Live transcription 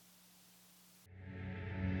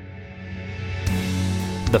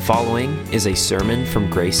The following is a sermon from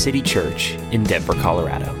Grace City Church in Denver,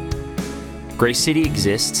 Colorado. Grace City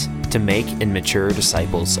exists to make and mature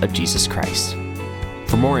disciples of Jesus Christ.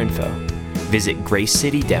 For more info, visit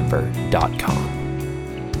gracecitydenver.com.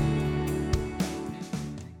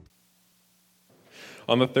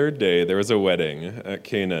 On the third day, there was a wedding at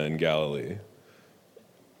Cana in Galilee,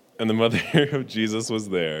 and the mother of Jesus was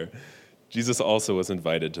there. Jesus also was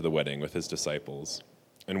invited to the wedding with his disciples.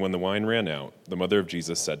 And when the wine ran out, the mother of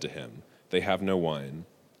Jesus said to him, "They have no wine."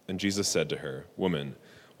 And Jesus said to her, "Woman,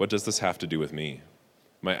 what does this have to do with me?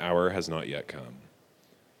 My hour has not yet come."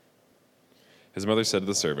 His mother said to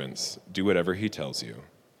the servants, "Do whatever he tells you."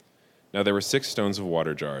 Now there were 6 stones of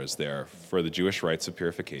water jars there for the Jewish rites of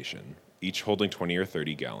purification, each holding 20 or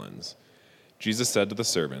 30 gallons. Jesus said to the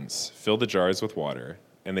servants, "Fill the jars with water,"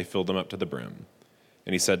 and they filled them up to the brim.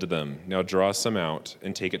 And he said to them, "Now draw some out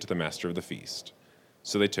and take it to the master of the feast."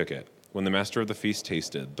 So they took it. When the master of the feast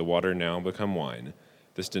tasted the water now become wine,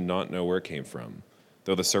 this did not know where it came from,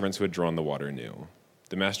 though the servants who had drawn the water knew.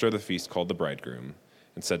 The master of the feast called the bridegroom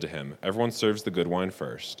and said to him, "Everyone serves the good wine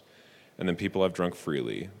first, and then people have drunk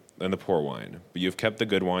freely, then the poor wine. But you have kept the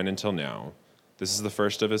good wine until now." This is the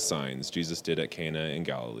first of his signs Jesus did at Cana in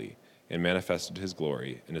Galilee, and manifested his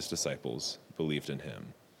glory, and his disciples believed in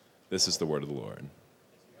him. This is the word of the Lord.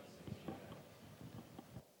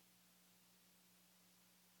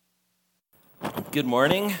 Good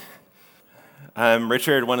morning. I'm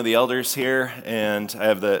Richard, one of the elders here, and I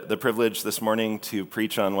have the privilege this morning to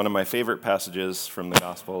preach on one of my favorite passages from the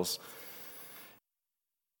Gospels.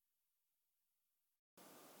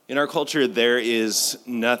 In our culture, there is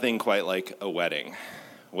nothing quite like a wedding.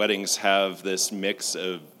 Weddings have this mix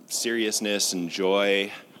of seriousness and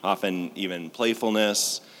joy, often even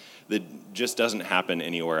playfulness, that just doesn't happen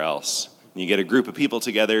anywhere else. You get a group of people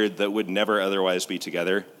together that would never otherwise be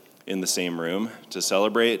together in the same room to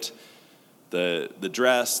celebrate. The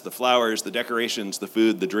dress, the flowers, the decorations, the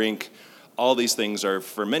food, the drink, all these things are,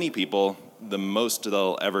 for many people, the most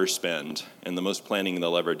they'll ever spend and the most planning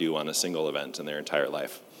they'll ever do on a single event in their entire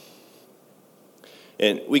life.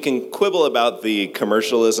 And we can quibble about the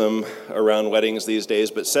commercialism around weddings these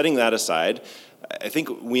days, but setting that aside, I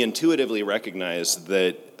think we intuitively recognize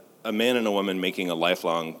that a man and a woman making a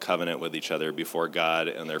lifelong covenant with each other before God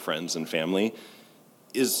and their friends and family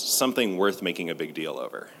is something worth making a big deal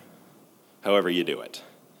over, however you do it.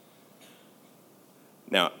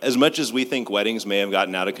 Now, as much as we think weddings may have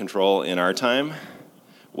gotten out of control in our time,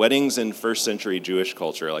 weddings in first century Jewish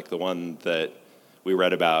culture, like the one that we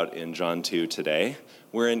read about in John 2 today,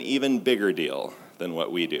 were an even bigger deal than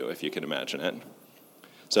what we do, if you can imagine it.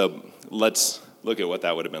 So let's look at what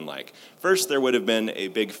that would have been like. First, there would have been a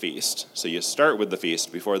big feast. So you start with the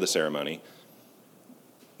feast before the ceremony.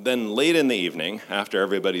 Then late in the evening, after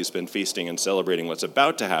everybody's been feasting and celebrating what's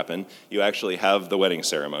about to happen, you actually have the wedding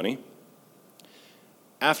ceremony,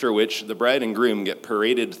 after which the bride and groom get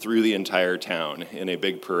paraded through the entire town in a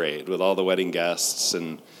big parade with all the wedding guests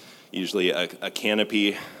and usually a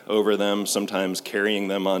canopy over them, sometimes carrying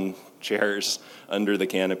them on chairs under the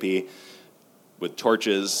canopy, with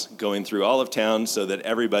torches going through all of town so that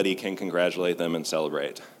everybody can congratulate them and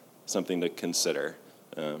celebrate. Something to consider.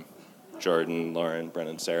 Jordan, Lauren,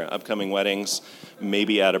 Brennan, Sarah, upcoming weddings,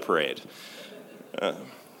 maybe at a parade.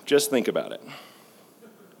 Just think about it.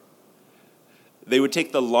 They would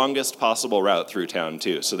take the longest possible route through town,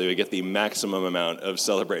 too, so they would get the maximum amount of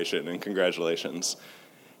celebration and congratulations.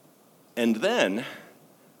 And then,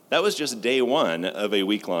 that was just day one of a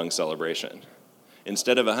week-long celebration.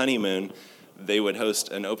 Instead of a honeymoon, they would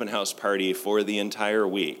host an open house party for the entire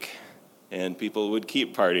week, and people would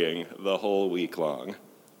keep partying the whole week long.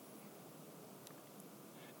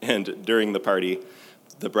 And during the party,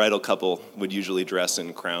 the bridal couple would usually dress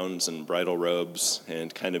in crowns and bridal robes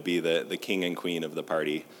and kind of be the king and queen of the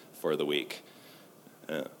party for the week.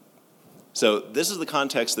 So this is the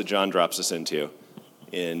context that John drops us into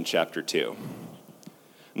in chapter 2.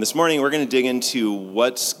 And this morning, we're going to dig into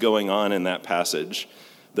what's going on in that passage.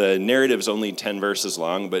 The narrative is only 10 verses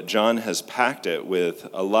long, but John has packed it with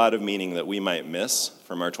a lot of meaning that we might miss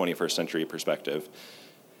from our 21st century perspective.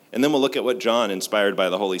 And then we'll look at what John, inspired by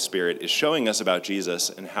the Holy Spirit, is showing us about Jesus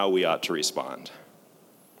and how we ought to respond.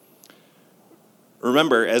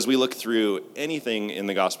 Remember, as we look through anything in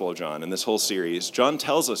the Gospel of John, in this whole series, John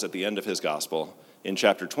tells us at the end of his Gospel, in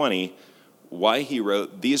chapter 20, why he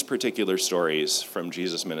wrote these particular stories from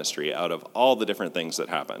Jesus' ministry out of all the different things that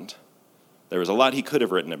happened. There was a lot he could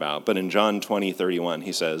have written about, but in John 20:31,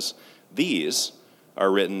 he says, "These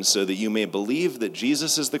are written so that you may believe that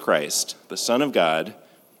Jesus is the Christ, the Son of God,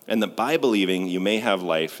 and that by believing you may have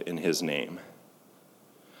life in his name."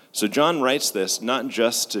 So John writes this not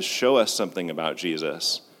just to show us something about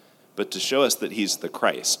Jesus, but to show us that he's the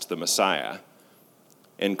Christ, the Messiah,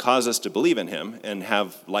 and cause us to believe in him and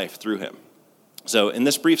have life through him. So in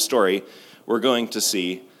this brief story, we're going to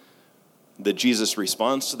see that Jesus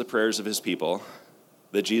responds to the prayers of his people,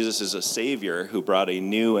 that Jesus is a Savior who brought a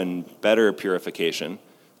new and better purification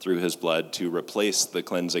through his blood to replace the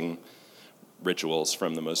cleansing rituals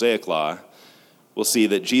from the Mosaic Law. We'll see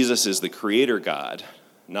that Jesus is the Creator God,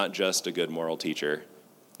 not just a good moral teacher.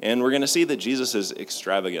 And we're going to see that Jesus is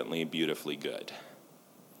extravagantly, beautifully good.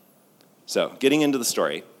 So, getting into the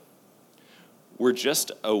story, we're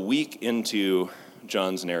just a week into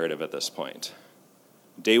John's narrative at this point.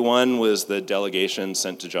 Day one was the delegation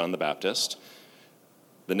sent to John the Baptist.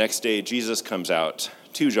 The next day, Jesus comes out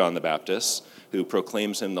to John the Baptist, who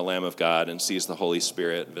proclaims him the Lamb of God and sees the Holy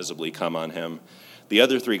Spirit visibly come on him. The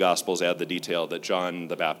other three Gospels add the detail that John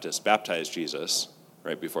the Baptist baptized Jesus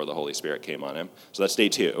right before the Holy Spirit came on him. So that's day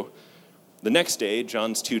two. The next day,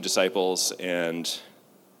 John's two disciples and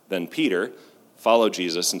then Peter follow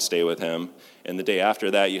Jesus and stay with him. And the day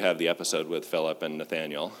after that, you have the episode with Philip and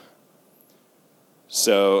Nathanael.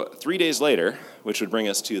 So 3 days later, which would bring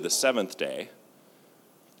us to the seventh day,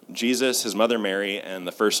 Jesus, his mother Mary, and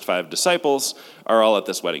the first 5 disciples are all at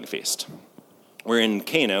this wedding feast. We're in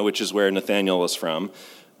Cana, which is where Nathanael was from,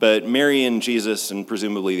 but Mary and Jesus and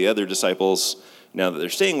presumably the other disciples, now that they're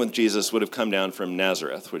staying with Jesus, would have come down from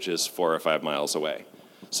Nazareth, which is 4 or 5 miles away.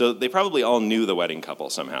 So they probably all knew the wedding couple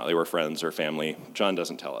somehow. They were friends or family. John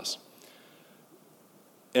doesn't tell us.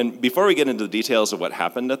 And before we get into the details of what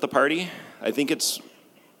happened at the party, I think it's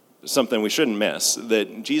something we shouldn't miss,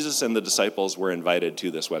 that Jesus and the disciples were invited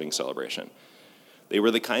to this wedding celebration. They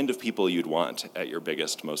were the kind of people you'd want at your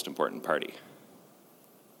biggest, most important party.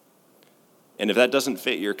 And if that doesn't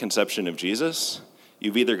fit your conception of Jesus,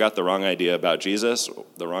 you've either got the wrong idea about Jesus,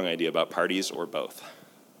 the wrong idea about parties, or both.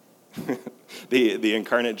 The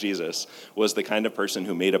incarnate Jesus was the kind of person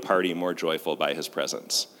who made a party more joyful by his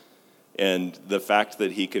presence. And the fact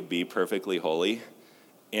that he could be perfectly holy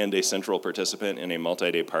and a central participant in a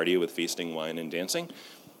multi-day party with feasting, wine, and dancing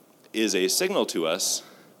is a signal to us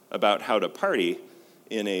about how to party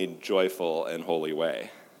in a joyful and holy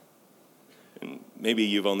way. And maybe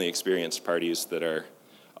you've only experienced parties that are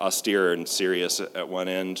austere and serious at one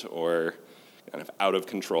end or kind of out of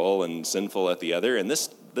control and sinful at the other. And this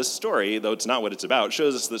story, though it's not what it's about,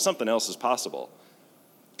 shows us that something else is possible.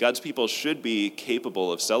 God's people should be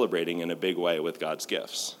capable of celebrating in a big way with God's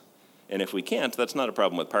gifts. And if we can't, that's not a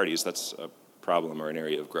problem with parties. That's a problem or an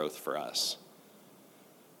area of growth for us.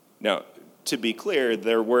 Now, to be clear,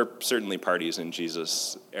 there were certainly parties in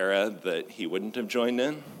Jesus' era that he wouldn't have joined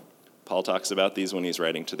in. Paul talks about these when he's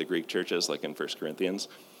writing to the Greek churches, like in 1 Corinthians.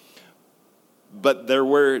 But there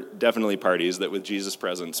were definitely parties that with Jesus'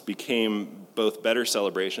 presence became both better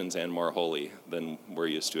celebrations and more holy than we're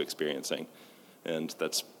used to experiencing. And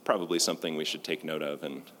that's probably something we should take note of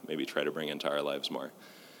and maybe try to bring into our lives more.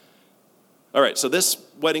 All right, so this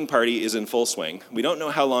wedding party is in full swing. We don't know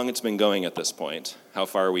how long it's been going at this point, how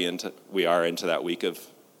far we are into that week of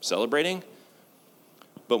celebrating.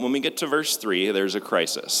 But when we get to verse 3, there's a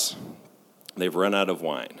crisis. They've run out of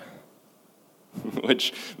wine,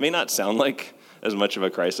 which may not sound like as much of a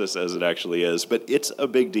crisis as it actually is, but it's a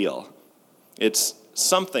big deal. It's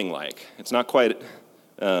something like, it's not quite,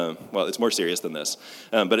 it's more serious than this,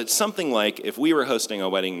 but it's something like if we were hosting a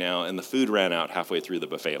wedding now and the food ran out halfway through the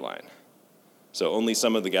buffet line. So only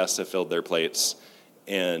some of the guests have filled their plates,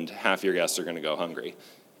 and half your guests are going to go hungry.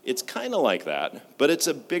 It's kind of like that, but it's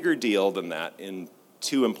a bigger deal than that in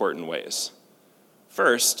 2 important ways.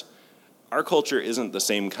 First, our culture isn't the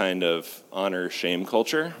same kind of honor-shame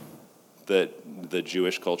culture that the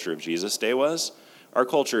Jewish culture of Jesus' day was. Our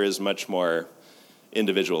culture is much more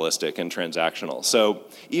individualistic and transactional. So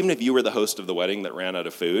even if you were the host of the wedding that ran out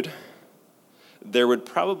of food, there would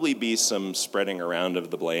probably be some spreading around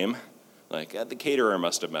of the blame. Like, the caterer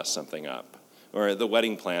must have messed something up. Or the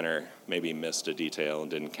wedding planner maybe missed a detail and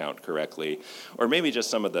didn't count correctly. Or maybe just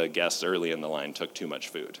some of the guests early in the line took too much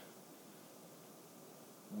food.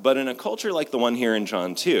 But in a culture like the one here in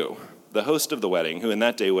John 2, the host of the wedding, who in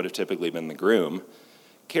that day would have typically been the groom,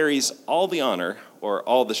 carries all the honor or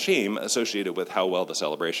all the shame associated with how well the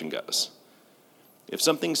celebration goes. If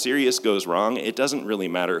something serious goes wrong, it doesn't really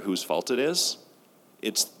matter whose fault it is.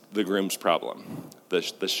 It's the groom's problem.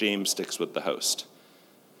 The shame sticks with the host.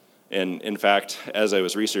 And in fact, as I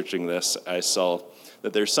was researching this, I saw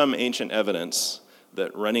that there's some ancient evidence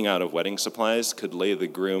that running out of wedding supplies could lay the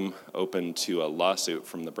groom open to a lawsuit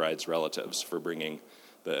from the bride's relatives for bringing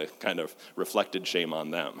the kind of reflected shame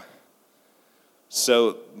on them.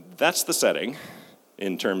 So that's the setting.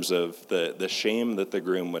 in terms of the shame that the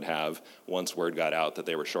groom would have once word got out that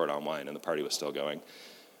they were short on wine and the party was still going.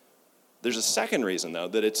 There's a second reason, though,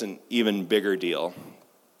 that it's an even bigger deal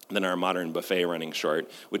than our modern buffet running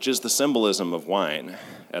short, which is the symbolism of wine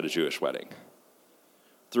at a Jewish wedding.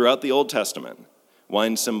 Throughout the Old Testament,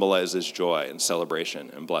 wine symbolizes joy and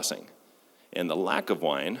celebration and blessing, and the lack of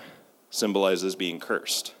wine symbolizes being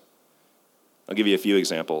cursed. I'll give you a few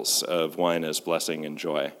examples of wine as blessing and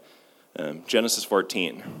joy. Genesis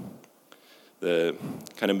 14, the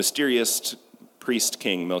kind of mysterious priest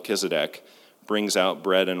king Melchizedek brings out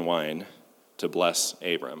bread and wine to bless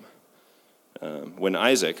Abram. When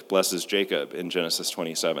Isaac blesses Jacob in Genesis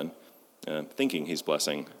 27, thinking he's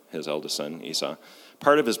blessing his eldest son Esau,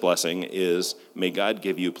 part of his blessing is, may God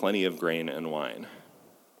give you plenty of grain and wine.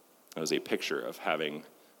 That was a picture of having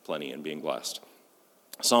plenty and being blessed.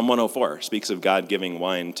 Psalm 104 speaks of God giving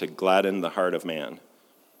wine to gladden the heart of man.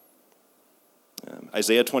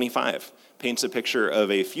 Isaiah 25 paints a picture of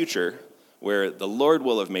a future where the Lord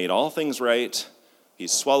will have made all things right.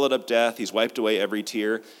 He's swallowed up death. He's wiped away every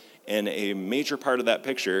tear. And a major part of that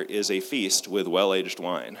picture is a feast with well-aged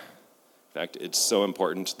wine. In fact, it's so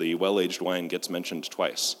important, the well-aged wine gets mentioned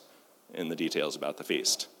twice in the details about the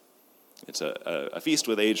feast. It's a feast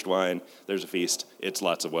with aged wine. There's a feast. It's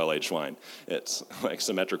lots of well-aged wine. It's like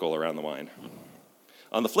symmetrical around the wine.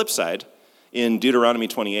 On the flip side, in Deuteronomy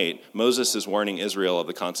 28, Moses is warning Israel of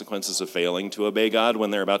the consequences of failing to obey God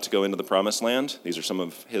when they're about to go into the promised land. These are some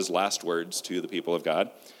of his last words to the people of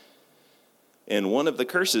God. And one of the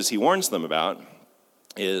curses he warns them about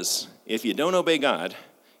is, if you don't obey God,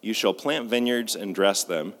 you shall plant vineyards and dress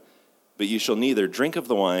them, but you shall neither drink of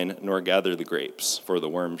the wine nor gather the grapes, for the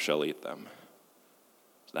worm shall eat them.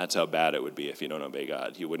 That's how bad it would be if you don't obey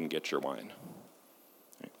God. You wouldn't get your wine.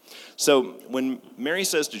 So when Mary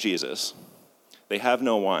says to Jesus, they have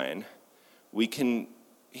no wine, we can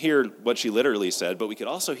hear what she literally said, but we could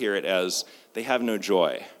also hear it as they have no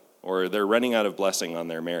joy, or they're running out of blessing on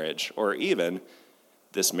their marriage, or even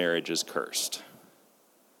this marriage is cursed.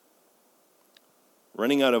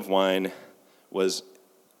 Running out of wine was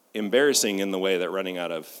embarrassing in the way that running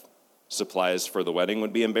out of supplies for the wedding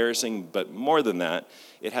would be embarrassing, but more than that,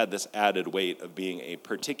 it had this added weight of being a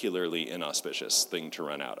particularly inauspicious thing to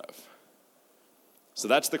run out of. So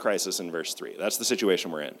that's the crisis in verse 3. That's the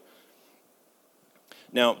situation we're in.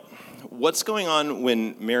 Now, what's going on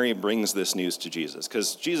when Mary brings this news to Jesus?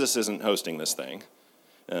 Because Jesus isn't hosting this thing.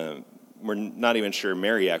 We're not even sure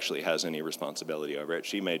Mary actually has any responsibility over it.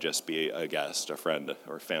 She may just be a guest, a friend,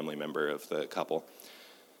 or family member of the couple.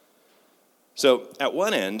 So at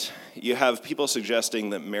one end, you have people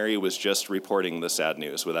suggesting that Mary was just reporting the sad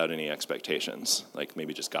news without any expectations, like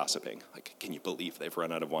maybe just gossiping. Like, can you believe they've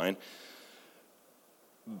run out of wine?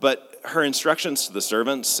 But her instructions to the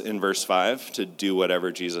servants in verse 5 to do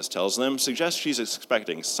whatever Jesus tells them suggest she's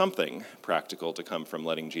expecting something practical to come from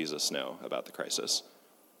letting Jesus know about the crisis.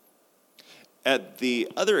 At the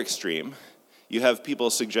other extreme, you have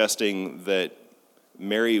people suggesting that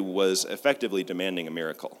Mary was effectively demanding a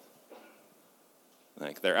miracle.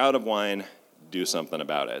 Like, they're out of wine, do something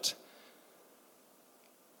about it.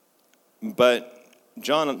 But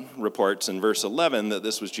John reports in verse 11 that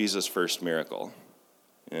this was Jesus' first miracle.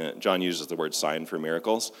 John uses the word sign for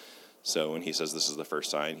miracles. So when he says this is the first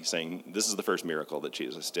sign, he's saying this is the first miracle that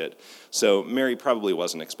Jesus did. So Mary probably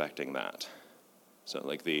wasn't expecting that. So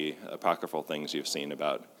like the apocryphal things you've seen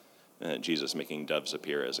about Jesus making doves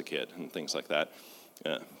appear as a kid and things like that,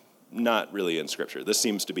 not really in Scripture. This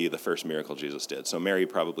seems to be the first miracle Jesus did. So Mary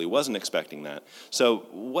probably wasn't expecting that. So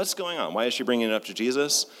what's going on? Why is she bringing it up to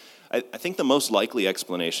Jesus? I think the most likely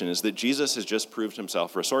explanation is that Jesus has just proved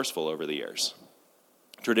himself resourceful over the years.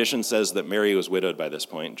 Tradition says that Mary was widowed by this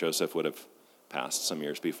point. Joseph would have passed some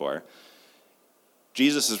years before.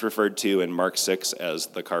 Jesus is referred to in Mark 6 as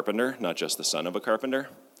the carpenter, not just the son of a carpenter.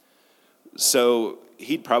 So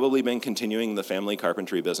he'd probably been continuing the family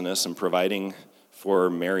carpentry business and providing for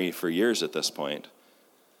Mary for years at this point.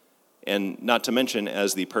 And not to mention,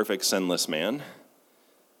 as the perfect sinless man,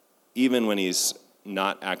 even when he's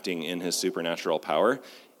not acting in his supernatural power,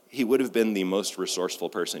 he would have been the most resourceful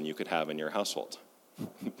person you could have in your household.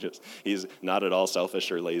 He's not at all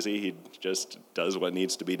selfish or lazy. He just does what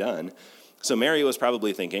needs to be done. So Mary was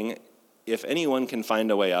probably thinking, if anyone can find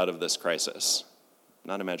a way out of this crisis,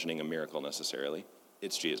 not imagining a miracle necessarily,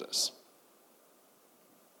 it's Jesus.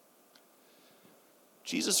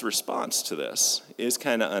 Jesus' response to this is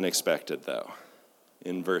kind of unexpected, though,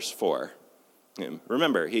 in verse 4.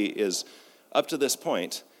 Remember, he is, up to this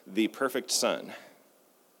point, the perfect son,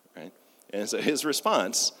 right? And so his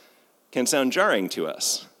response can sound jarring to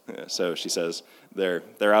us. So she says, they're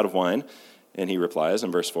out of wine. And he replies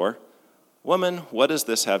in verse 4, "Woman, what does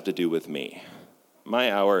this have to do with me?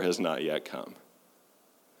 My hour has not yet come."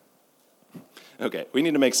 Okay, we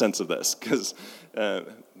need to make sense of this, because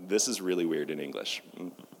this is really weird in English.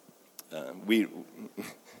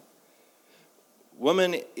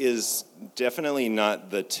 Woman is definitely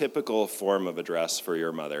not the typical form of address for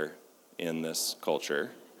your mother in this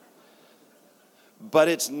culture, but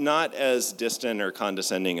it's not as distant or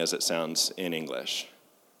condescending as it sounds in English.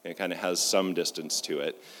 It kind of has some distance to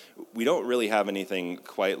it. We don't really have anything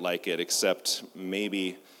quite like it, except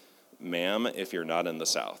maybe ma'am if you're not in the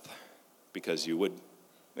South, because you would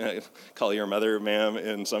call your mother ma'am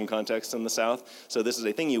in some context in the South. So this is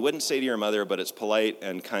a thing you wouldn't say to your mother, but it's polite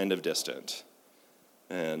and kind of distant.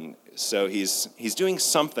 And so he's doing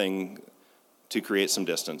something to create some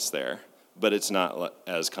distance there, but it's not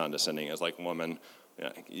as condescending as like woman.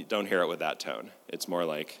 You don't hear it with that tone. It's more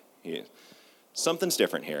like something's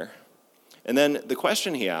different here. And then the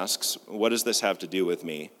question he asks, what does this have to do with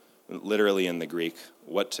me? Literally in the Greek,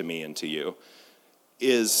 what to me and to you,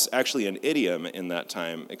 is actually an idiom in that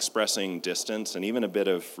time expressing distance and even a bit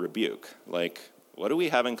of rebuke. Like, what do we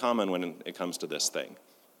have in common when it comes to this thing?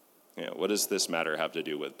 What does this matter have to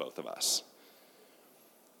do with both of us?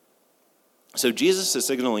 So Jesus is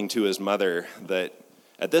signaling to his mother that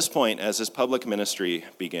at this point, as his public ministry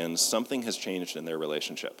begins, something has changed in their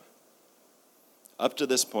relationship. Up to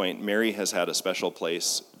this point, Mary has had a special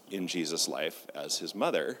place in Jesus' life as his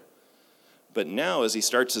mother. But now, as he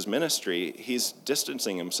starts his ministry, he's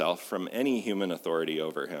distancing himself from any human authority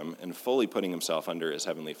over him and fully putting himself under his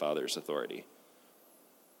heavenly Father's authority.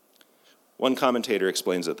 One commentator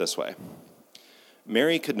explains it this way: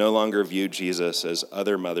 Mary could no longer view Jesus as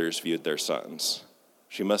other mothers viewed their sons.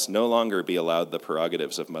 She must no longer be allowed the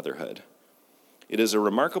prerogatives of motherhood. It is a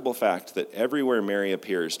remarkable fact that everywhere Mary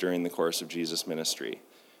appears during the course of Jesus' ministry,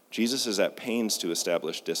 Jesus is at pains to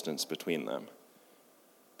establish distance between them.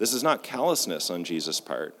 This is not callousness on Jesus'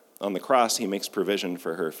 part. On the cross, he makes provision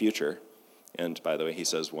for her future. And by the way, he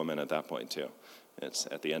says woman at that point too. It's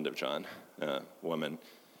at the end of John. Woman,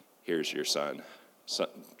 here's your son.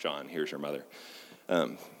 John, here's your mother.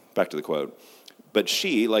 Back to the quote. But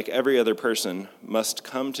she, like every other person, must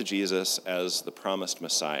come to Jesus as the promised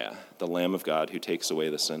Messiah, the Lamb of God who takes away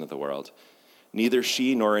the sin of the world. Neither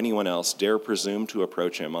she nor anyone else dare presume to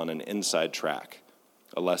approach him on an inside track,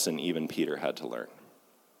 a lesson even Peter had to learn.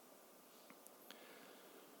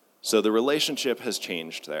 So the relationship has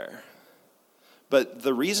changed there. But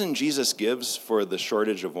the reason Jesus gives for the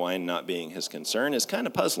shortage of wine not being his concern is kind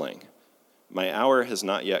of puzzling. My hour has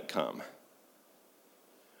not yet come.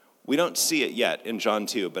 We don't see it yet in John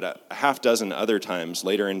 2, but a half dozen other times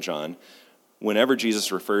later in John, whenever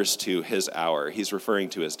Jesus refers to his hour, he's referring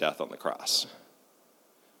to his death on the cross.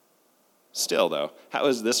 Still, though, how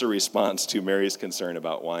is this a response to Mary's concern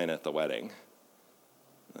about wine at the wedding?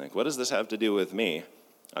 Like, what does this have to do with me?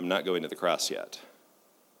 I'm not going to the cross yet.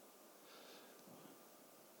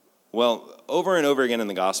 Well, over and over again in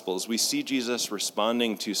the Gospels, we see Jesus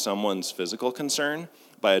responding to someone's physical concern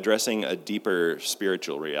by addressing a deeper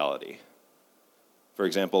spiritual reality. For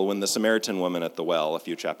example, when the Samaritan woman at the well, a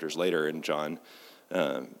few chapters later in John,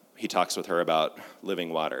 he talks with her about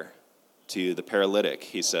living water. To the paralytic,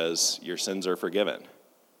 he says, your sins are forgiven.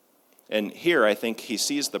 And here, I think he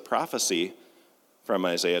sees the prophecy from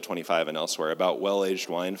Isaiah 25 and elsewhere about well-aged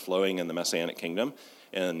wine flowing in the Messianic kingdom,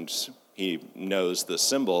 and he knows the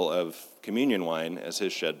symbol of communion wine as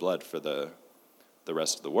his shed blood for the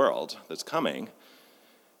rest of the world that's coming.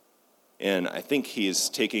 And I think he's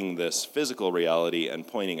taking this physical reality and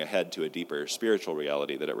pointing ahead to a deeper spiritual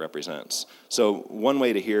reality that it represents. So one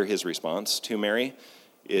way to hear his response to Mary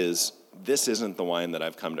is, this isn't the wine that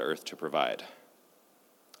I've come to earth to provide.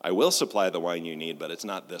 I will supply the wine you need, but it's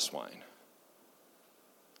not this wine.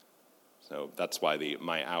 So that's why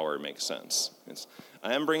my hour makes sense.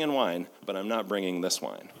 I am bringing wine, but I'm not bringing this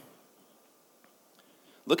wine.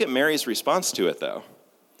 Look at Mary's response to it, though.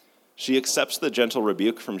 She accepts the gentle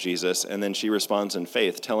rebuke from Jesus, and then she responds in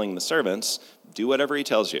faith, telling the servants, do whatever he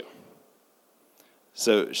tells you.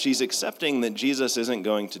 So she's accepting that Jesus isn't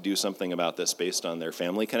going to do something about this based on their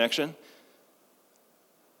family connection,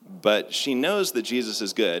 but she knows that Jesus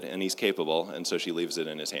is good and he's capable, and so she leaves it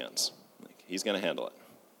in his hands. He's going to handle it.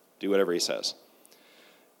 Do whatever he says.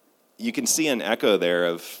 You can see an echo there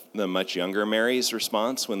of the much younger Mary's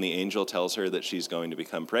response when the angel tells her that she's going to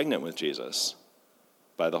become pregnant with Jesus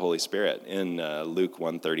by the Holy Spirit. In Luke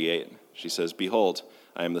 1:38, she says, behold,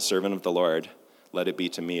 I am the servant of the Lord. Let it be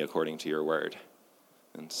to me according to your word.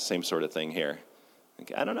 And same sort of thing here.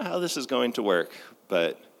 I don't know how this is going to work,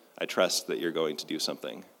 but I trust that you're going to do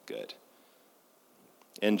something good.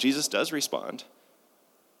 And Jesus does respond.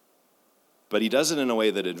 But he does it in a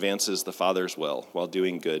way that advances the Father's will while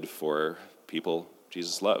doing good for people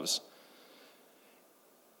Jesus loves.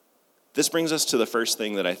 This brings us to the first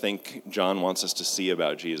thing that I think John wants us to see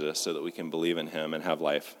about Jesus so that we can believe in him and have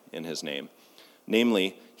life in his name.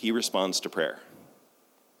 Namely, he responds to prayer,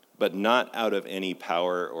 but not out of any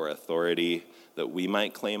power or authority that we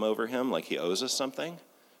might claim over him, like he owes us something,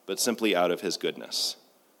 but simply out of his goodness.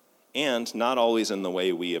 And not always in the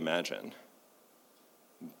way we imagine,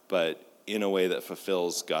 but in a way that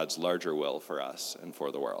fulfills God's larger will for us and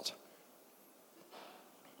for the world.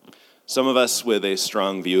 Some of us with a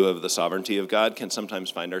strong view of the sovereignty of God can sometimes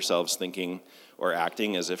find ourselves thinking or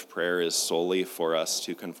acting as if prayer is solely for us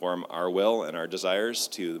to conform our will and our desires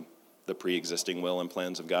to the pre-existing will and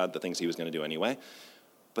plans of God, the things he was going to do anyway.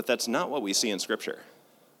 But that's not what we see in Scripture.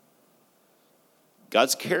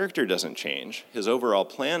 God's character doesn't change. His overall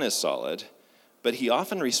plan is solid, but he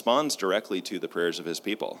often responds directly to the prayers of his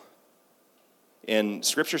people. And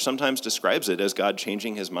Scripture sometimes describes it as God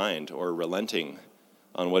changing his mind or relenting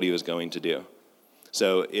on what he was going to do.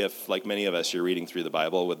 So if, like many of us, you're reading through the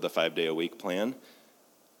Bible with the 5-day-a-week plan,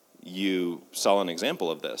 you saw an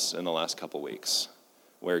example of this in the last couple weeks,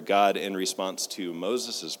 where God, in response to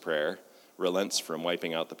Moses' prayer, relents from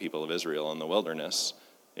wiping out the people of Israel in the wilderness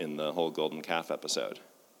in the whole golden calf episode.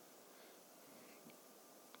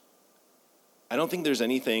 I don't think there's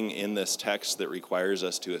anything in this text that requires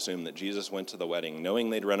us to assume that Jesus went to the wedding knowing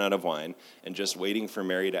they'd run out of wine and just waiting for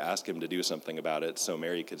Mary to ask him to do something about it so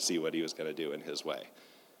Mary could see what he was going to do in his way.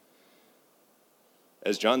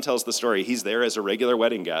 As John tells the story, he's there as a regular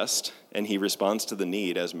wedding guest, and he responds to the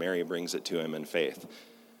need as Mary brings it to him in faith.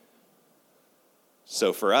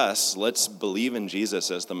 So for us, let's believe in Jesus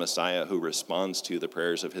as the Messiah who responds to the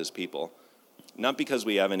prayers of his people, not because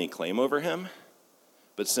we have any claim over him,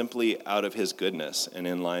 but simply out of his goodness and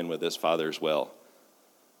in line with his Father's will.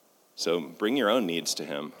 So bring your own needs to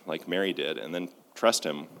him, like Mary did, and then trust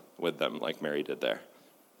him with them, like Mary did there.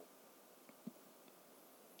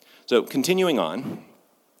 So continuing on,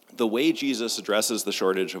 the way Jesus addresses the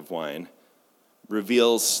shortage of wine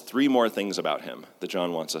reveals 3 more things about him that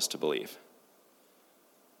John wants us to believe.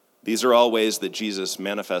 These are all ways that Jesus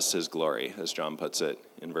manifests his glory, as John puts it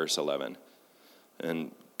in verse 11.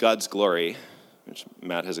 And God's glory, which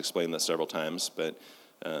Matt has explained this several times, but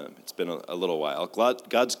it's been a little while.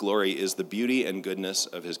 God's glory is the beauty and goodness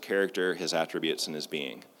of his character, his attributes, and his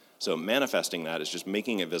being. So manifesting that is just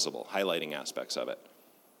making it visible, highlighting aspects of it.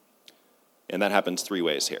 And that happens 3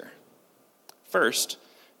 ways here. First,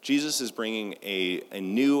 Jesus is bringing a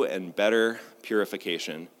new and better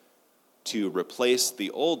purification to replace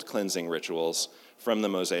the old cleansing rituals from the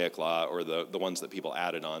Mosaic Law, or the ones that people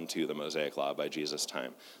added on to the Mosaic Law by Jesus'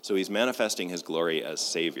 time. So he's manifesting his glory as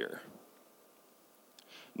Savior.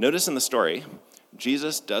 Notice in the story,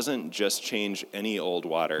 Jesus doesn't just change any old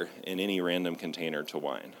water in any random container to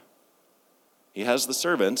wine. He has the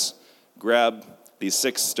servants grab these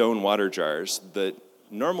 6 stone water jars that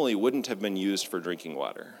normally wouldn't have been used for drinking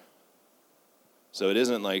water. So it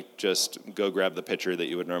isn't like just go grab the pitcher that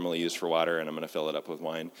you would normally use for water and I'm going to fill it up with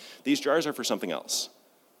wine. These jars are for something else.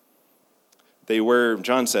 They were,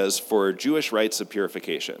 John says, for Jewish rites of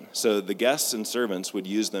purification. So the guests and servants would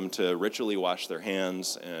use them to ritually wash their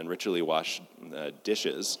hands and ritually wash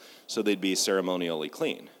dishes so they'd be ceremonially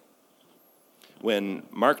clean. When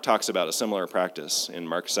Mark talks about a similar practice in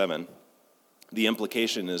Mark 7, the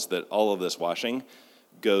implication is that all of this washing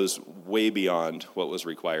goes way beyond what was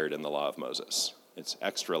required in the law of Moses. It's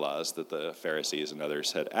extra laws that the Pharisees and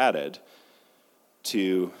others had added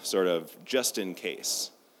to sort of just in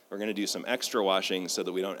case. We're going to do some extra washing so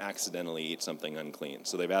that we don't accidentally eat something unclean.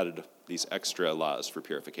 So they've added these extra laws for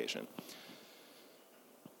purification.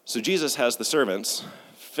 So Jesus has the servants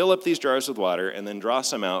fill up these jars with water and then draw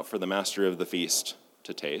some out for the master of the feast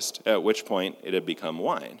to taste, at which point it had become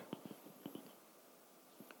wine.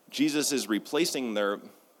 Jesus is replacing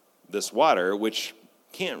this water, which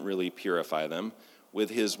can't really purify them, with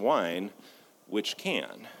his wine, which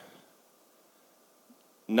can.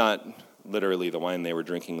 Not literally the wine they were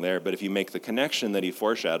drinking there, but if you make the connection that he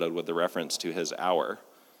foreshadowed with the reference to his hour,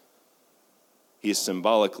 he's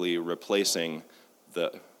symbolically replacing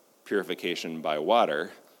the purification by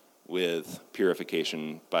water with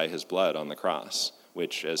purification by his blood on the cross,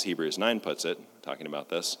 which, as Hebrews 9 puts it, talking about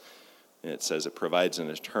this, it says it provides an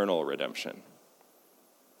eternal redemption.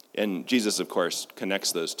 And Jesus, of course,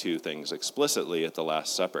 connects those 2 things explicitly at the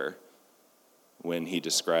Last Supper when he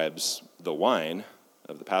describes the wine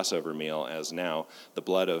of the Passover meal as now the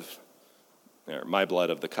blood of, or my blood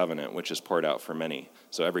of the covenant, which is poured out for many.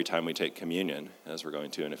 So every time we take communion, as we're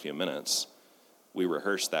going to in a few minutes, we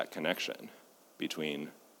rehearse that connection between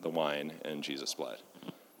the wine and Jesus' blood.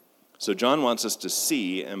 So John wants us to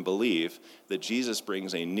see and believe that Jesus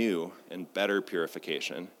brings a new and better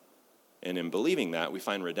purification. And in believing that, we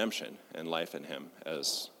find redemption and life in him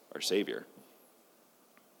as our Savior.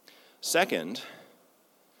 Second,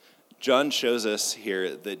 John shows us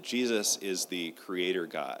here that Jesus is the creator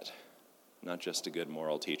God, not just a good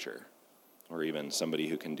moral teacher or even somebody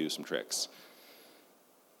who can do some tricks.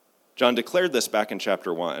 John declared this back in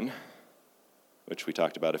chapter 1, which we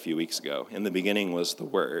talked about a few weeks ago. In the beginning was the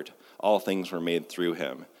Word. All things were made through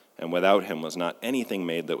him, and without him was not anything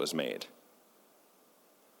made that was made.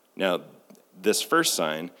 Now, this first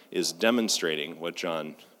sign is demonstrating what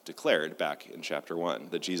John declared back in chapter 1,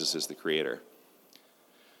 that Jesus is the creator.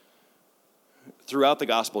 Throughout the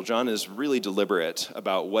gospel, John is really deliberate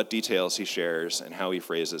about what details he shares and how he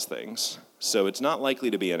phrases things. So it's not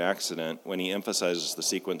likely to be an accident when he emphasizes the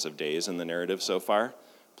sequence of days in the narrative so far,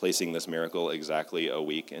 placing this miracle exactly a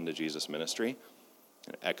week into Jesus' ministry,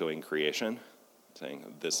 echoing creation,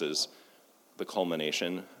 saying this is the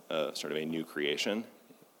culmination, sort of a new creation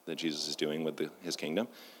that Jesus is doing with his kingdom.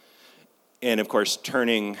 And of course,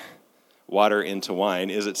 turning water into wine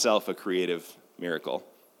is itself a creative miracle.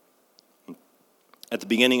 At the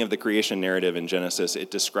beginning of the creation narrative in Genesis, it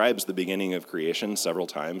describes the beginning of creation several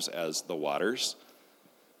times as the waters.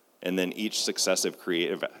 And then each successive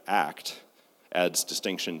creative act adds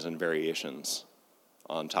distinctions and variations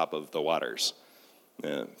on top of the waters.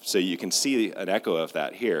 So you can see an echo of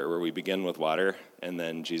that here, where we begin with water, and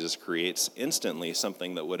then Jesus creates instantly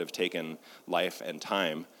something that would have taken life and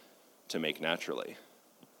time to make naturally.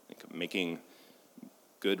 Like making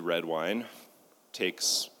good red wine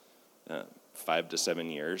takes 5 to 7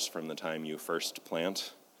 years from the time you first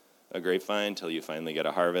plant a grapevine till you finally get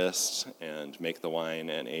a harvest and make the wine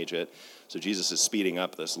and age it. So Jesus is speeding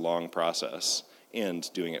up this long process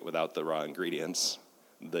and doing it without the raw ingredients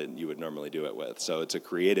that you would normally do it with. So it's a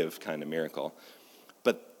creative kind of miracle.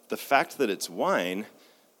 But the fact that it's wine,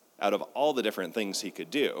 out of all the different things he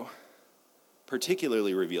could do,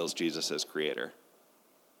 particularly reveals Jesus as creator.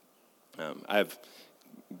 I've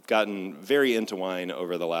gotten very into wine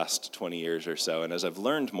over the last 20 years or so, and as I've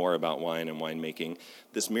learned more about wine and winemaking,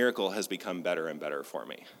 this miracle has become better and better for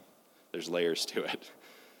me. There's layers to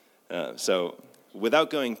it. So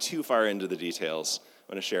without going too far into the details,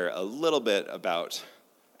 I want to share a little bit about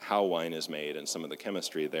how wine is made and some of the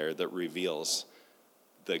chemistry there that reveals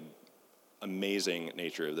the amazing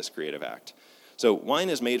nature of this creative act. So wine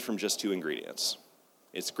is made from just 2 ingredients.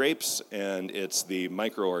 It's grapes and it's the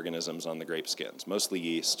microorganisms on the grape skins, mostly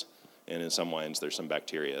yeast, and in some wines there's some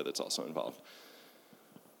bacteria that's also involved.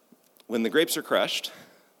 When the grapes are crushed,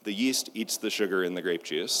 the yeast eats the sugar in the grape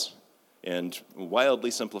juice, and wildly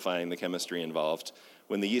simplifying the chemistry involved,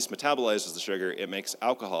 when the yeast metabolizes the sugar, it makes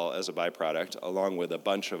alcohol as a byproduct along with a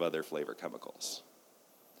bunch of other flavor chemicals.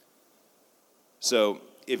 So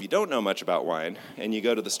if you don't know much about wine and you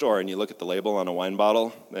go to the store and you look at the label on a wine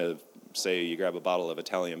bottle, say you grab a bottle of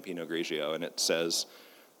Italian Pinot Grigio and it says,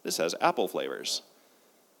 this has apple flavors.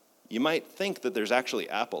 You might think that there's actually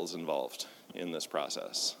apples involved in this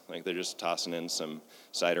process. Like they're just tossing in some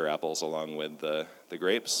cider apples along with the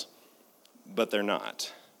grapes, but they're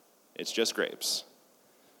not. It's just grapes.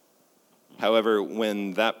 However,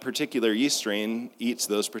 when that particular yeast strain eats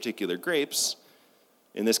those particular grapes,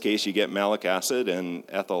 in this case you get malic acid and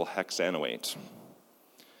ethyl hexanoate,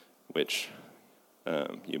 which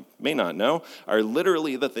you may not know are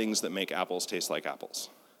literally the things that make apples taste like apples.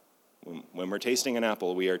 When we're tasting an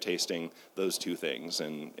apple, we are tasting those 2 things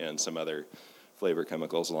and some other flavor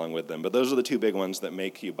chemicals along with them. But those are the 2 big ones that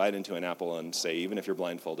make you bite into an apple and say, even if you're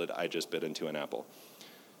blindfolded, I just bit into an apple.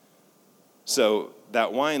 So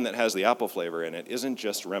that wine that has the apple flavor in it isn't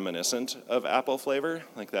just reminiscent of apple flavor,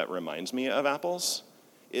 like that reminds me of apples.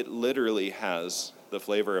 It literally has the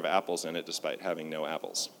flavor of apples in it despite having no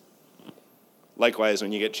apples. Likewise,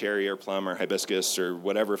 when you get cherry or plum or hibiscus or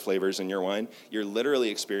whatever flavors in your wine, you're literally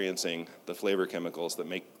experiencing the flavor chemicals that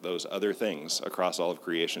make those other things across all of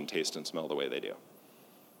creation taste and smell the way they do.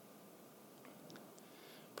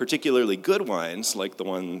 Particularly good wines, like the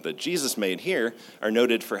one that Jesus made here, are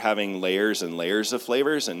noted for having layers and layers of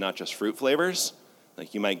flavors and not just fruit flavors.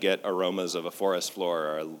 Like you might get aromas of a forest floor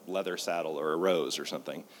or a leather saddle or a rose or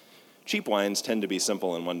something. Cheap wines tend to be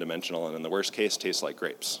simple and one-dimensional and in the worst case taste like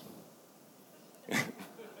grapes.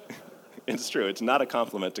 It's true. It's not a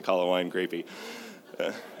compliment to call a wine grapey.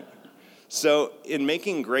 So in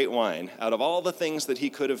making great wine, out of all the things that he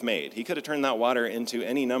could have made, he could have turned that water into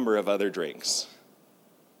any number of other drinks.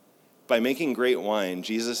 By making great wine,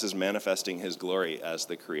 Jesus is manifesting his glory as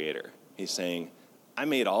the creator. He's saying, I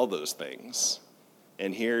made all those things,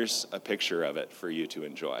 And here's a picture of it for you to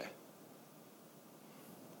enjoy.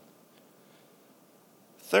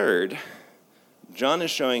 Third, John is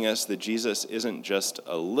showing us that Jesus isn't just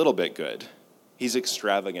a little bit good. He's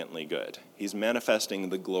extravagantly good. He's manifesting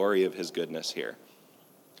the glory of his goodness here.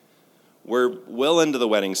 We're well into the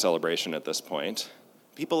wedding celebration at this point.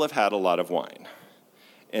 People have had a lot of wine.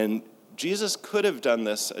 And Jesus could have done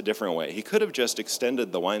this a different way. He could have just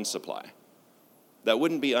extended the wine supply. That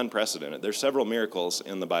wouldn't be unprecedented. There's several miracles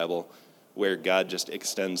in the Bible where God just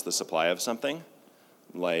extends the supply of something,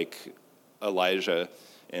 like Elijah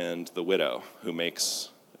and the widow who makes,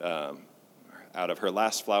 out of her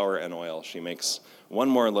last flour and oil, she makes one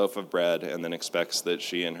more loaf of bread and then expects that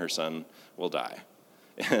she and her son will die.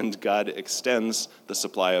 And God extends the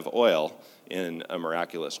supply of oil in a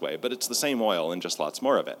miraculous way. But it's the same oil and just lots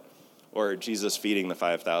more of it. Or Jesus feeding the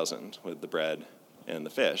 5,000 with the bread and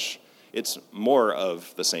the fish. It's more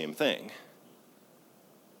of the same thing.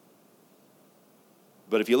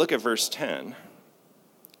 But if you look at verse 10,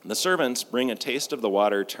 the servants bring a taste of the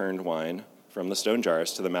water turned wine from the stone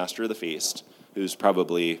jars to the master of the feast, who's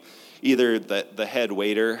probably either the head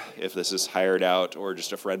waiter, if this is hired out, or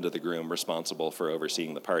just a friend of the groom responsible for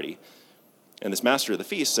overseeing the party. And this master of the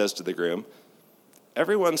feast says to the groom,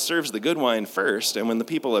 "Everyone serves the good wine first, and when the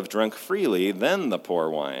people have drunk freely, then the poor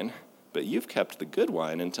wine. But you've kept the good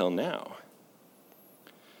wine until now."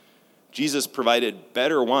 Jesus provided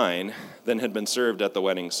better wine than had been served at the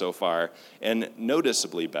wedding so far, and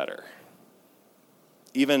noticeably better.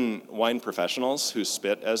 Even wine professionals who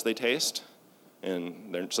spit as they taste,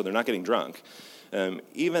 so they're not getting drunk,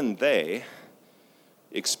 even they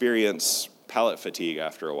experience palate fatigue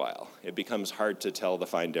after a while. It becomes hard to tell the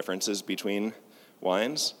fine differences between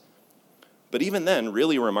wines. But even then,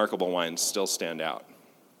 really remarkable wines still stand out.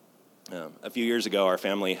 A few years ago, our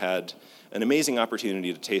family had an amazing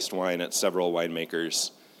opportunity to taste wine at several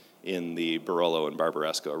winemakers in the Barolo and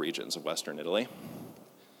Barbaresco regions of Western Italy.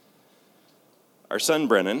 Our son,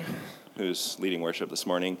 Brennan, who's leading worship this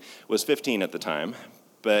morning, was 15 at the time,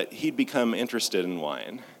 but he'd become interested in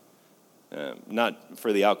wine. Not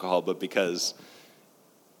for the alcohol, but because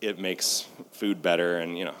it makes food better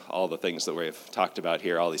and, all the things that we've talked about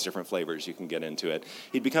here, all these different flavors you can get into it.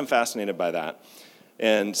 He'd become fascinated by that.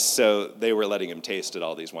 And so they were letting him taste at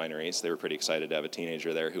all these wineries. They were pretty excited to have a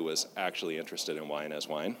teenager there who was actually interested in wine as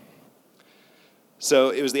wine. So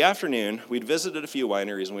it was the afternoon. We'd visited a few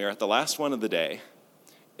wineries, and we were at the last one of the day.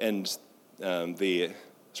 And the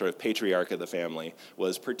sort of patriarch of the family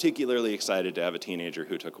was particularly excited to have a teenager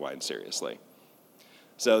who took wine seriously.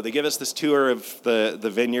 So they give us this tour of the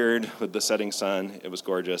vineyard with the setting sun. It was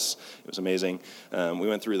gorgeous. It was amazing. We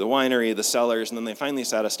went through the winery, the cellars, and then they finally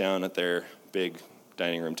sat us down at their big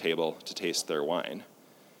dining room table to taste their wine.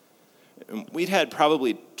 We'd had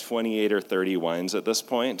probably 28 or 30 wines at this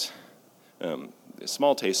point,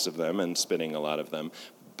 small tastes of them and spitting a lot of them,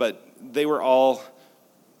 but they were all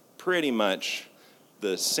pretty much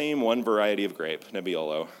the same one variety of grape,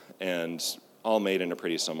 Nebbiolo, and all made in a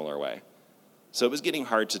pretty similar way. So it was getting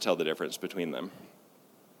hard to tell the difference between them.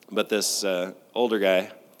 But this older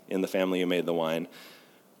guy in the family who made the wine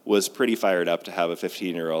was pretty fired up to have a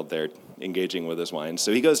 15-year-old there engaging with his wine.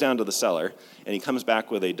 So he goes down to the cellar, and he comes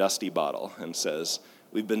back with a dusty bottle and says,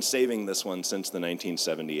 "We've been saving this one since the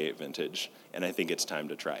 1978 vintage, and I think it's time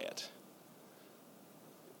to try it."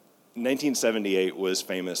 1978 was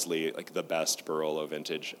famously like the best Barolo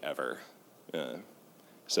vintage ever.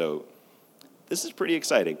 So this is pretty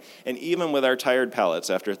exciting. And even with our tired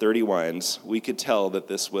palates after 30 wines, we could tell that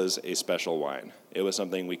this was a special wine. It was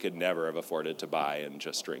something we could never have afforded to buy and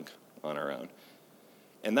just drink on our own.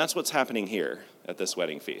 And that's what's happening here at this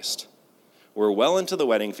wedding feast. We're well into the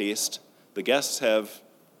wedding feast. The guests have,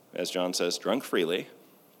 as John says, drunk freely.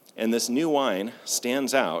 And this new wine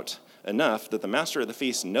stands out enough that the master of the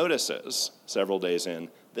feast notices several days in,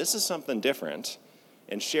 this is something different,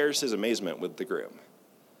 and shares his amazement with the groom.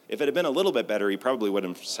 If it had been a little bit better, he probably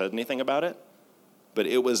wouldn't have said anything about it, but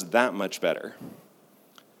it was that much better.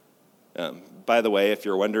 By the way, if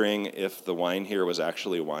you're wondering if the wine here was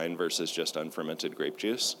actually wine versus just unfermented grape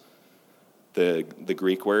juice, the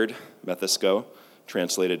Greek word, methisko,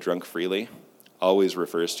 translated drunk freely, always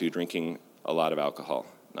refers to drinking a lot of alcohol,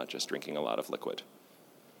 not just drinking a lot of liquid.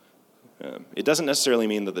 It doesn't necessarily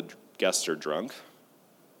mean that the guests are drunk,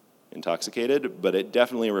 intoxicated, but it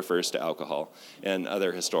definitely refers to alcohol. And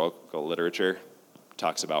other historical literature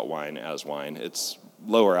talks about wine as wine. It's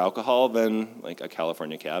lower alcohol than like a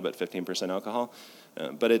California Cab at 15% alcohol,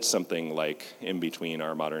 but it's something like in between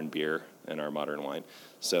our modern beer and our modern wine.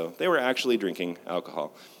 So they were actually drinking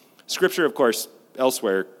alcohol. Scripture, of course,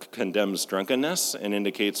 elsewhere condemns drunkenness and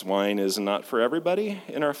indicates wine is not for everybody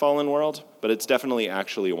in our fallen world, but it's definitely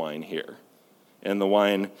actually wine here. And the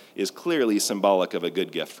wine is clearly symbolic of a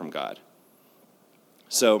good gift from God.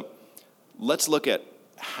 So let's look at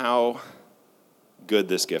how good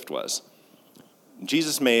this gift was.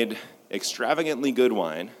 Jesus made extravagantly good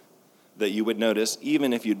wine that you would notice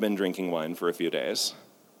even if you'd been drinking wine for a few days.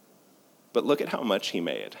 But look at how much he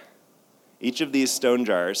made. Each of these stone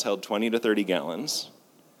jars held 20 to 30 gallons,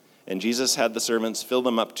 and Jesus had the servants fill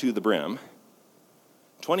them up to the brim.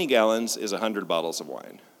 20 gallons is 100 bottles of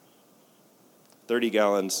wine. 30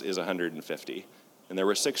 gallons is 150, and there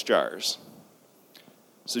were 6 jars.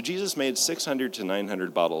 So Jesus made 600 to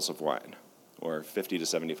 900 bottles of wine, or 50 to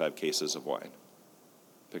 75 cases of wine.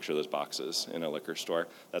 Picture those boxes in a liquor store.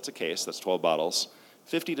 That's a case, that's 12 bottles.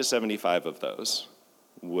 50 to 75 of those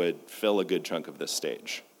would fill a good chunk of this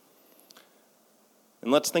stage.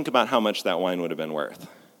 And let's think about how much that wine would have been worth.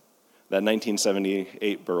 That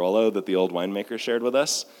 1978 Barolo that the old winemaker shared with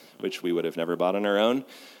us, which we would have never bought on our own,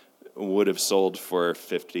 would have sold for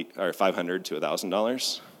 $500 to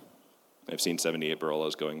 $1,000. I've seen 78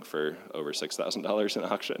 Barolos going for over $6,000 in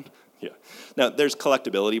auction. Yeah. Now, there's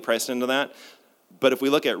collectability priced into that, but if we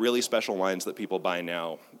look at really special wines that people buy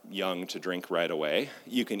now, young to drink right away,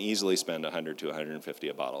 you can easily spend $100 to $150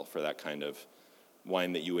 a bottle for that kind of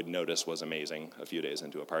wine that you would notice was amazing a few days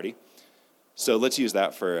into a party. So let's use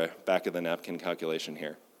that for a back-of-the-napkin calculation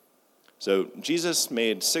here. So Jesus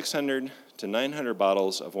made 600 to 900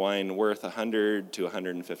 bottles of wine worth $100 to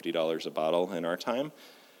 $150 a bottle in our time.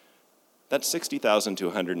 That's $60,000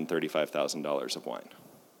 to $135,000 of wine.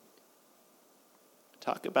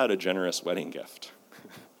 Talk about a generous wedding gift,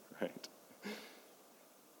 right?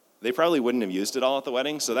 They probably wouldn't have used it all at the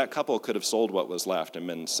wedding, so that couple could have sold what was left and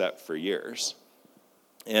been set for years.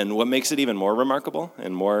 And what makes it even more remarkable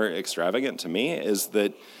and more extravagant to me is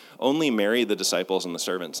that only Mary, the disciples, and the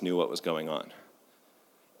servants knew what was going on.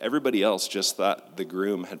 Everybody else just thought the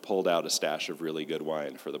groom had pulled out a stash of really good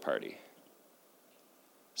wine for the party.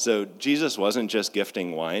 So Jesus wasn't just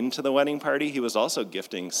gifting wine to the wedding party, he was also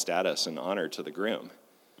gifting status and honor to the groom.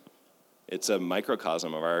 It's a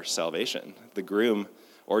microcosm of our salvation. The groom,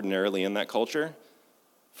 ordinarily in that culture,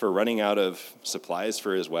 for running out of supplies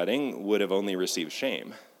for his wedding, would have only received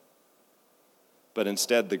shame. But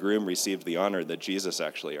instead, the groom received the honor that Jesus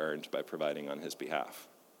actually earned by providing on his behalf.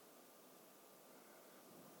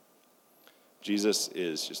 Jesus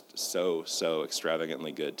is just so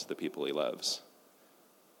extravagantly good to the people he loves.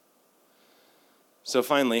 So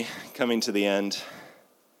finally, coming to the end,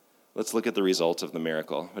 let's look at the result of the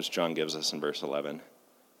miracle, which John gives us in verse 11.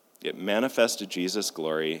 It manifested Jesus'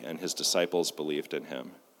 glory, and his disciples believed in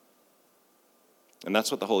him. And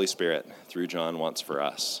that's what the Holy Spirit, through John, wants for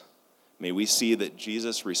us. May we see that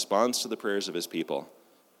Jesus responds to the prayers of his people,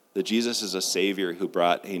 that Jesus is a Savior who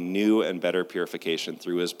brought a new and better purification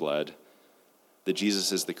through his blood, that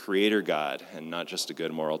Jesus is the Creator God and not just a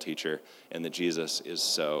good moral teacher, and that Jesus is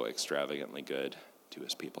so extravagantly good to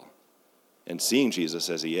his people. And seeing Jesus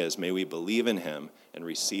as he is, may we believe in him and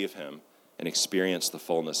receive him and experience the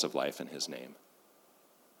fullness of life in his name.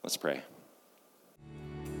 Let's pray.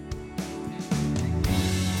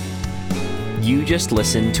 You just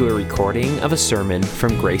listened to a recording of a sermon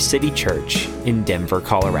from Grace City Church in Denver,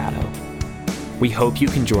 Colorado. We hope you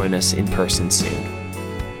can join us in person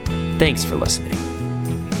soon. Thanks for listening.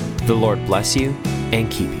 The Lord bless you and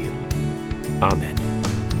keep you. Amen.